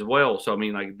as well. So,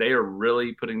 they are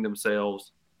really putting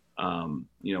themselves, in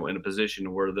a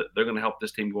position where they're going to help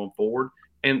this team going forward.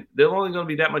 And they're only going to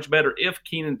be that much better if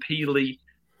Keenan Pili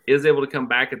is able to come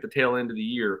back at the tail end of the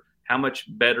year. How much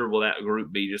better will that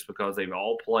group be just because they've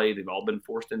all played, they've all been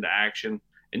forced into action?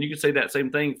 And you can say that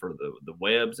same thing for the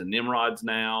Webbs and Nimrods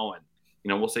now.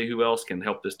 And, we'll see who else can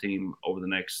help this team over the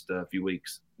next few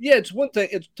weeks. Yeah, it's one thing.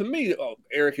 It's to me,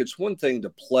 Eric, it's one thing to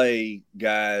play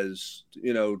guys, to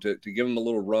give them a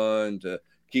little run, to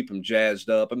keep them jazzed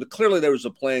up. Clearly there was a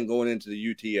plan going into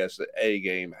the UTSA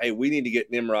game. Hey, we need to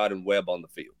get Nimrod and Webb on the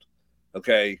field.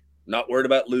 Okay, not worried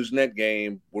about losing that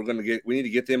game. We need to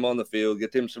get them on the field,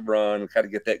 get them some run, and kind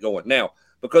of get that going. Now,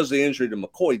 because of the injury to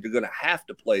McCoy, they're going to have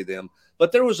to play them.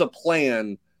 But there was a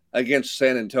plan against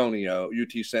San Antonio,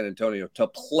 UT San Antonio, to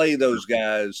play those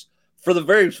guys for the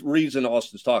very reason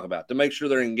Austin's talking about, to make sure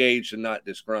they're engaged and not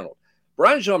disgruntled.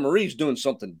 Brian Jean-Marie's doing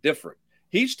something different.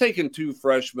 He's taking 2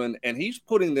 freshmen and he's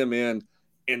putting them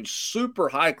in super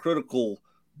high critical,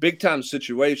 big-time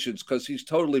situations because he's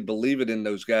totally believing in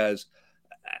those guys.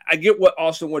 I get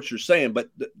what you're saying, but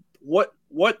what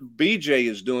BJ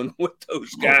is doing with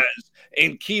those guys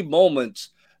in key moments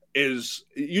is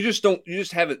you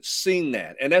just haven't seen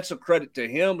that. And that's a credit to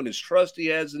him and his trust he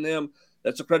has in them.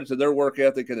 That's a credit to their work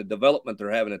ethic and the development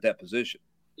they're having at that position.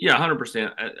 Yeah,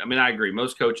 100%. I agree.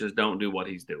 Most coaches don't do what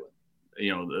he's doing.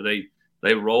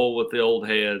 They roll with the old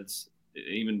heads,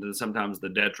 even to sometimes the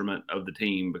detriment of the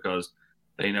team, because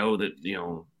they know that,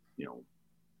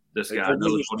 this guy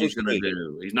knows what he's going to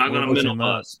do. He's not going to mental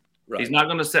us. Right. He's not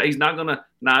going to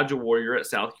Nigel Warrior at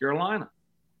South Carolina,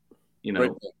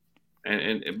 Right.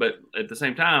 But at the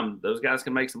same time, those guys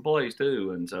can make some plays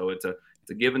too. And so it's a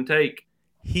give and take.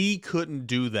 He couldn't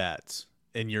do that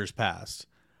in years past.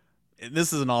 And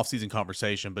this is an off-season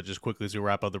conversation, but just quickly as we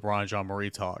wrap up the Brian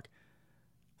Jean-Marie talk,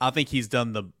 I think he's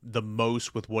done the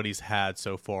most with what he's had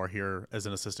so far here as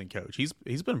an assistant coach.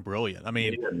 He's been brilliant. He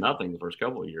had nothing the first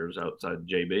couple of years outside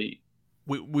JB.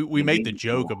 We made the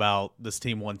joke about this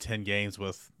team won 10 games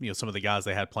with some of the guys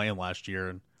they had playing last year,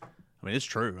 and it's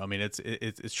true.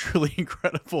 It's truly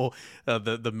incredible,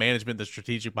 the management, the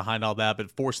strategic behind all that, but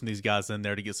forcing these guys in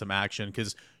there to get some action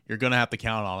because you're going to have to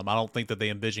count on them. I don't think that they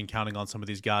envision counting on some of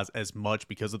these guys as much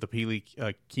because of the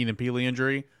Keenan Pili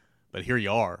injury, but here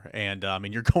you are. And,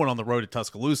 you're going on the road to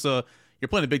Tuscaloosa. You're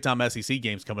playing the big-time SEC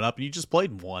games coming up, and you just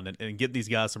played one. And getting these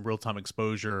guys some real-time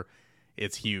exposure,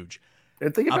 it's huge. I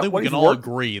think we can all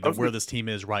agree that where this team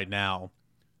is right now,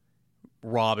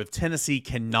 Rob, if Tennessee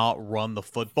cannot run the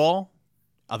football,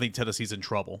 I think Tennessee's in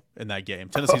trouble in that game.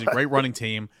 Tennessee's a great running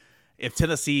team. If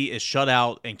Tennessee is shut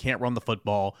out and can't run the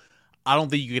football, I don't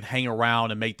think you can hang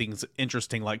around and make things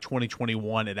interesting like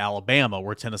 2021 at Alabama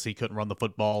where Tennessee couldn't run the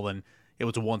football and it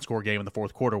was a one-score game in the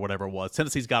fourth quarter, whatever it was.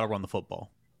 Tennessee's got to run the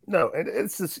football. No, and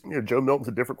it's just, Joe Milton's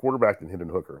a different quarterback than Hendon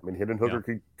Hooker. Hendon Hooker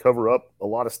could cover up a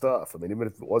lot of stuff. Even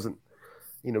if it wasn't,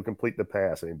 complete the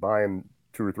pass. Buying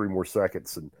 2 or 3 more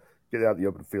seconds and get out of the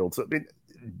open field. So,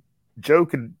 Joe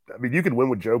could – you could win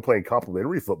with Joe playing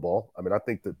complementary football. I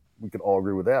think that we can all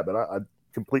agree with that. But I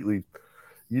completely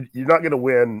 – you're not going to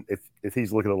win if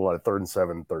he's looking at a lot of 3rd and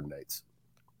 7, 3rd and 8s.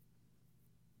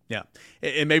 Yeah.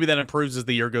 And maybe that improves as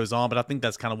the year goes on, but I think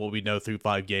that's kind of what we know through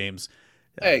 5 games.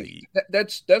 Hey,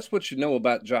 that's what you know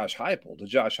about Josh Heupel, the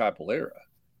Josh Heupel era.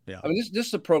 Yeah. This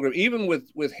is a program, even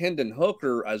with Hendon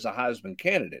Hooker as a Heisman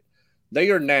candidate, they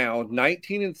are now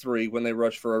 19-3 when they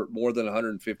rush for more than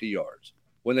 150 yards.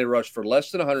 When they rush for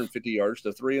less than 150 yards,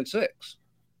 they're 3-6.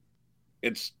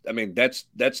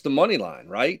 That's the money line,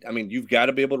 right? You've got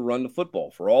to be able to run the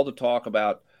football. For all the talk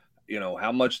about,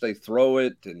 how much they throw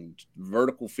it and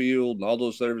vertical field and all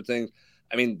those other things.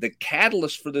 The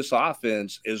catalyst for this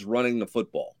offense is running the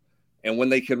football. And when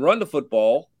they can run the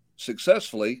football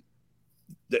successfully,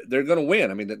 they're going to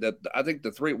win. I think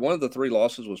one of the 3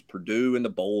 losses was Purdue in the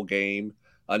bowl game.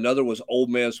 Another was Ole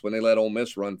Miss when they let Ole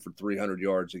Miss run for 300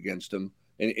 yards against them.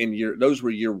 Those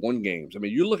were year 1 games.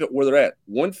 You look at where they're at.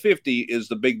 150 is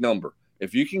the big number.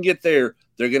 If you can get there,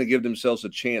 they're going to give themselves a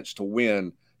chance to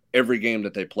win every game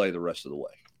that they play the rest of the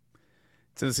way.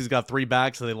 Tennessee's got 3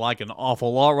 backs that they like an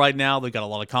awful lot right now. They've got a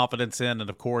lot of confidence in. And,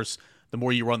 of course, the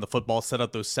more you run the football, set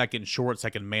up those second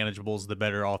manageables, the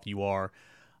better off you are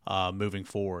moving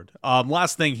forward.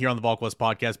 Last thing here on the VolQuest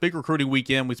podcast, big recruiting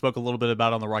weekend. We spoke a little bit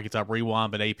about it on the Rocky Top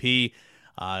Rewind, but AP,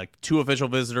 2 official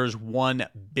visitors, 1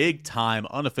 big-time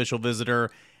unofficial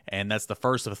visitor, and that's the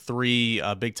first of 3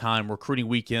 big-time recruiting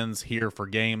weekends here for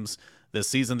games this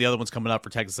season. The other one's coming up for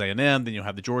Texas A&M. Then you'll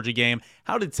have the Georgia game.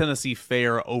 How did Tennessee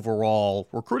fare overall,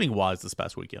 recruiting-wise, this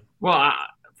past weekend? Well,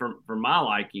 for my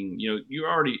liking, you're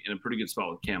already in a pretty good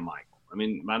spot with Cam Michael. I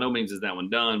mean, by no means is that one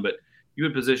done, but you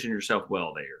would position yourself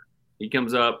well there. He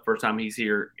comes up, first time he's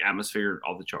here, atmosphere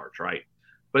off the charts, right?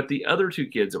 But the other 2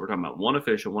 kids that we're talking about, one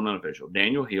official, one unofficial,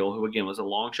 Daniel Hill, who, again, was a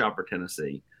long shot for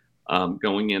Tennessee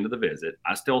going into the visit.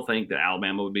 I still think that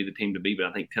Alabama would be the team to beat, but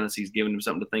I think Tennessee's giving him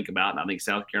something to think about, and I think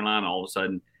South Carolina all of a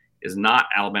sudden is not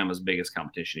Alabama's biggest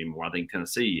competition anymore. I think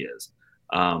Tennessee is.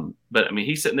 But, I mean,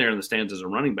 he's sitting there in the stands as a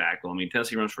running back. Well, I mean,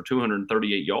 Tennessee runs for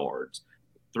 238 yards.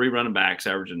 3 running backs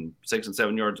averaging 6 and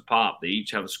 7 yards a pop. They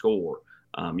each have a score.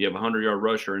 You have a 100-yard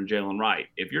rusher in Jalen Wright.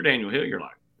 If you're Daniel Hill, you're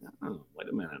like, oh, wait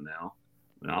a minute now.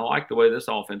 I like the way this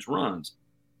offense runs.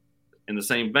 In the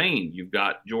same vein, you've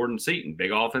got Jordan Seaton,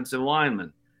 big offensive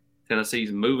lineman.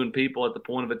 Tennessee's moving people at the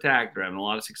point of attack. They're having a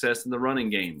lot of success in the running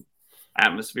game.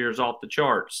 Atmosphere's off the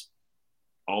charts.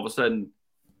 All of a sudden,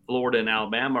 Florida and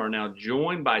Alabama are now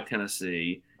joined by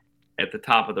Tennessee at the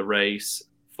top of the race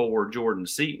for Jordan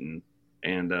Seaton.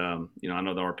 And, I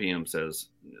know the RPM says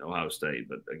Ohio State,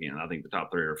 but again, I think the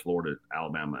top 3 are Florida,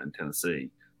 Alabama, and Tennessee.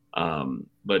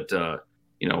 That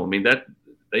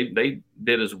they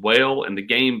did as well, and the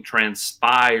game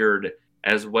transpired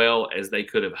as well as they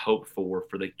could have hoped for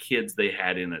the kids they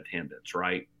had in attendance,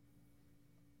 right?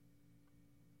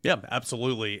 Yeah,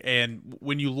 absolutely. And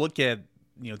when you look at,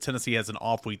 Tennessee has an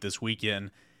off week this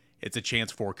weekend, it's a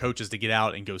chance for coaches to get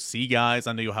out and go see guys.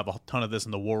 I know you'll have a ton of this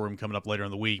in the War Room coming up later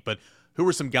in the week, but who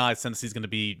are some guys Tennessee's going to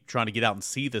be trying to get out and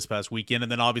see this past weekend?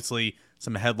 And then obviously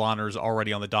some headliners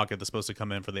already on the docket that's supposed to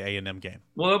come in for the A&M game.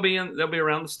 Well, they'll be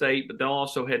around the state, but they'll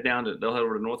also head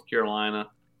over to North Carolina.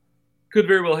 Could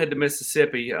very well head to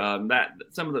Mississippi. That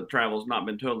some of the travel's not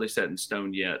been totally set in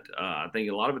stone yet. I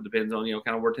think a lot of it depends on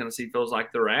kind of where Tennessee feels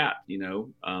like they're at.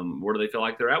 Where do they feel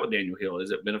like they're at with Daniel Hill?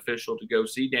 Is it beneficial to go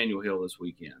see Daniel Hill this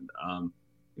weekend?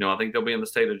 I think they'll be in the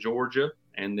state of Georgia,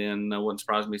 and then wouldn't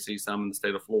surprise me to see some in the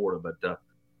state of Florida. But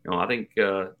I think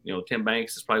Tim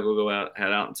Banks is probably going to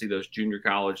head out and see those junior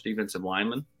college defensive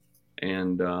linemen,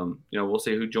 and we'll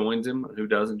see who joins him, who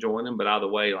doesn't join him. But either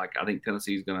way, I think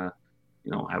Tennessee's going to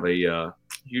have a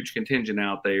huge contingent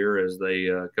out there as they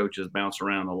coaches bounce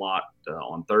around a lot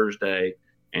on Thursday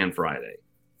and Friday.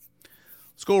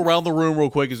 Let's go around the room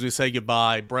real quick as we say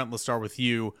goodbye. Brent, let's start with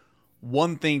you.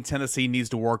 One thing Tennessee needs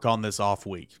to work on this off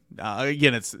week.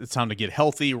 Again, it's time to get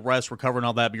healthy, rest, recover, and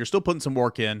all that, but you're still putting some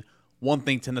work in. One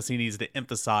thing Tennessee needs to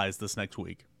emphasize this next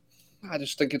week. I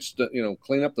just think it's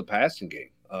clean up the passing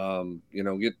game.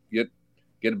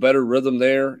 Get a better rhythm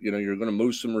there. You're going to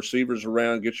move some receivers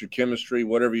around, get your chemistry,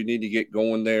 whatever you need to get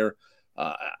going there.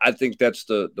 I think that's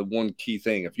the one key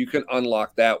thing. If you can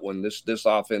unlock that one, this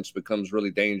offense becomes really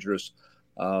dangerous,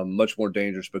 much more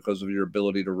dangerous because of your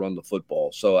ability to run the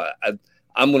football. So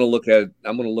I'm going to look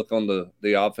on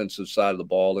the offensive side of the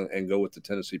ball and go with the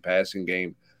Tennessee passing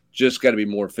game. Just got to be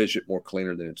more efficient, more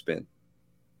cleaner than it's been.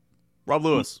 Rob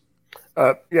Lewis.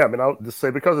 I'll just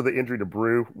say because of the injury to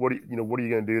Brew, what are you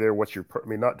going to do there? What's your,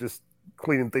 not just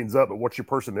cleaning things up, but what's your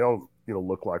personnel,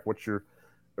 look like?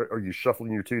 Are you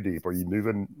shuffling your 2 deep? Are you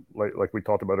moving like we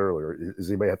talked about earlier? Does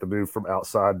anybody have to move from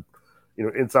outside,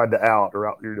 inside to out, or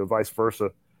out, vice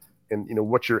versa? And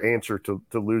what's your answer to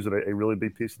losing a really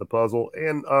big piece of the puzzle?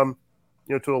 And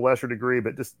to a lesser degree,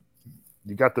 but just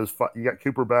you got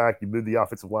Cooper back. You move the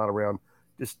offensive line around.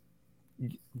 Just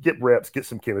get reps, get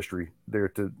some chemistry there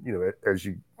to,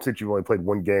 since you've only played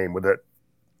one game with that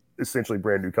essentially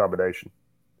brand new combination.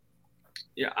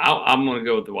 Yeah, I'm going to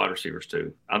go with the wide receivers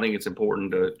too. I think it's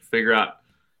important to figure out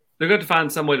they're going to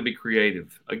find some way to be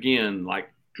creative. Again,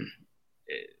 like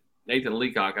Nathan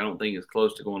Leacock, I don't think is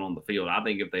close to going on the field. I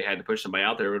think if they had to push somebody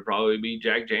out there, it would probably be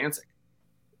Jack Jancic,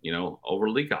 over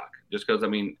Leacock, just because,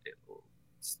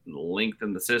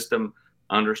 lengthen the system,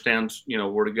 understands,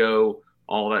 where to go,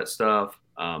 all that stuff.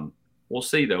 We'll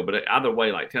see, though. But either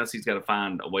way, Tennessee's got to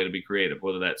find a way to be creative,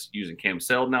 whether that's using Cam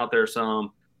Seldon out there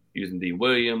some, using D.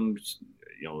 Williams,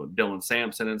 Dylan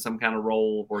Sampson in some kind of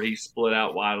role where he's split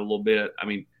out wide a little bit.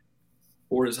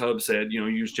 Or as Hub said,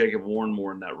 use Jacob Warren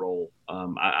more in that role.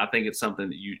 I think it's something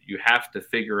that you have to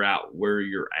figure out where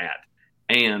you're at.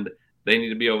 And they need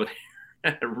to be over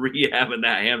there rehabbing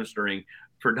that hamstring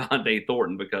for Dante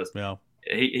Thornton because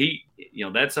he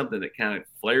that's something that kind of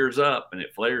flares up,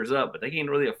 but they can't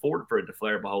really afford for it to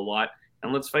flare up a whole lot.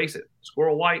 And let's face it,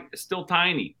 Squirrel White is still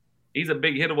tiny. He's a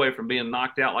big hit away from being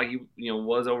knocked out like he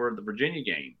was over the Virginia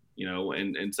game,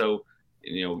 and so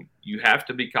you have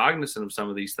to be cognizant of some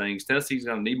of these things. Tennessee's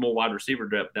going to need more wide receiver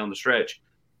depth down the stretch.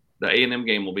 the A&M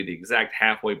game will be the exact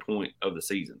halfway point of the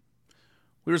season.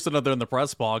 We were sitting up there in the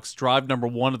press box, drive number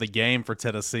 1 of the game for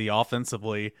Tennessee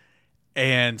offensively,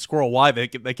 and Squirrel White, they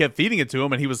kept feeding it to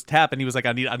him, and he was tapping. He was like,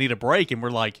 I need a break. And we're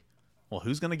like, well,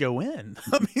 who's going to go in?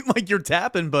 I mean, like, you're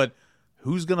tapping, but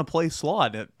who's going to play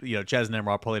slot? Chaz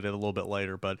Nimrod played it a little bit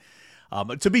later. But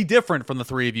to be different from the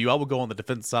three of you, I would go on the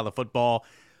defensive side of the football.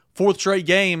 4th straight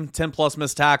game, 10-plus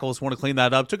missed tackles. Want to clean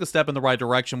that up. Took a step in the right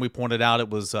direction. We pointed out it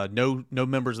was no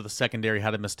members of the secondary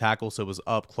had a missed tackle, so it was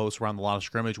up close around the line of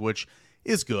scrimmage, which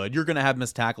is good. You're going to have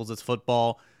missed tackles. It's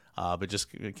football. But just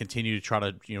continue to try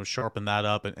to sharpen that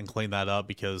up and clean that up,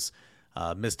 because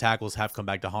missed tackles have come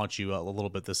back to haunt you a little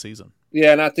bit this season.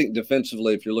 Yeah, and I think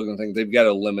defensively, if you're looking at things, they've got to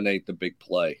eliminate the big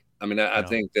play. I mean, I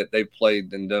think that they've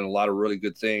played and done a lot of really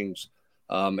good things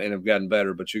and have gotten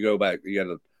better. But you go back, you got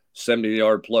a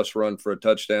 70-yard plus run for a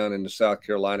touchdown in the South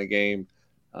Carolina game.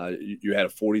 You had a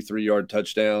 43-yard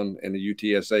touchdown in the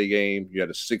UTSA game. You had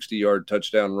a 60-yard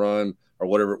touchdown run or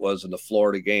whatever it was in the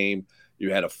Florida game.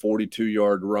 You had a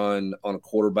 42-yard run on a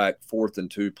quarterback 4th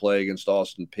and 2 play against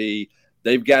Austin Peay.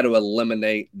 They've got to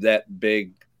eliminate that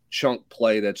big chunk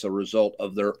play that's a result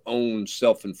of their own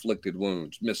self-inflicted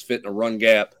wounds, misfitting a run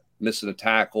gap, missing a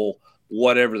tackle,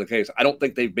 whatever the case. I don't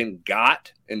think they've been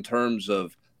got in terms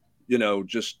of,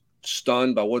 just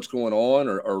stunned by what's going on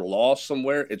or lost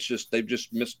somewhere. It's just they've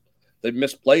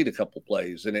misplayed a couple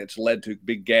plays, and it's led to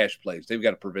big gash plays. They've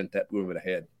got to prevent that moving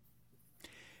ahead.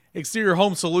 Exterior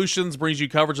Home Solutions brings you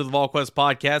coverage of the VolQuest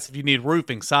podcast. If you need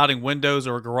roofing, siding, windows,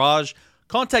 or a garage,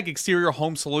 contact Exterior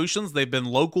Home Solutions. They've been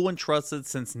local and trusted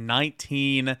since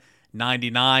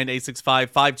 1999.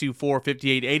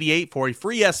 865-524-5888 for a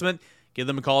free estimate. Give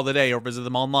them a call today or visit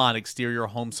them online,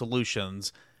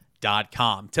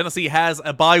 exteriorhomesolutions.com. Tennessee has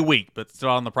a bye week, but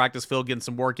still on the practice field getting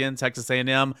some work in. Texas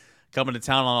A&M coming to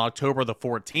town on October the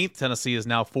 14th. Tennessee is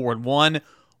now 4-1.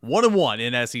 1-1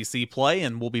 in SEC play,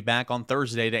 and we'll be back on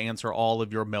Thursday to answer all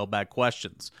of your mailbag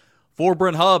questions. For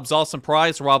Brent Hubbs, Austin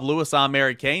Price, Rob Lewis, I'm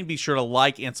Eric Kane. Be sure to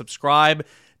like and subscribe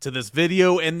to this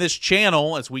video and this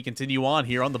channel as we continue on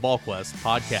here on the VolQuest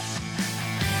podcast.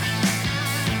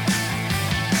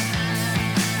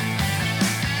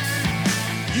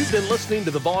 You've been listening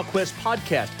to the VolQuest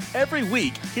podcast every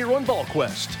week here on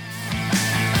VolQuest.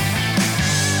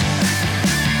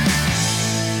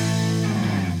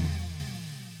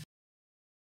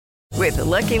 With the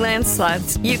Lucky Land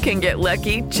Slots, you can get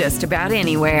lucky just about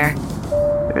anywhere.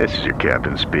 This is your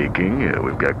captain speaking.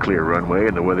 We've got clear runway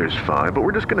and the weather's fine, but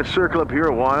we're just going to circle up here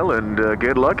a while and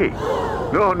get lucky.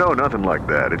 No, nothing like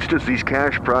that. It's just these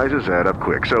cash prizes add up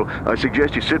quick. So I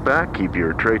suggest you sit back, keep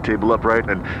your tray table upright,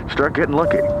 and start getting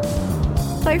lucky.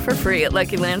 Play for free at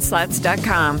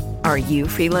LuckyLandSlots.com. Are you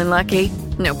feeling lucky?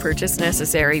 No purchase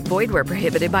necessary. Void where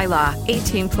prohibited by law.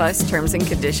 18+ terms and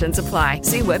conditions apply.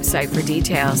 See website for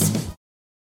details.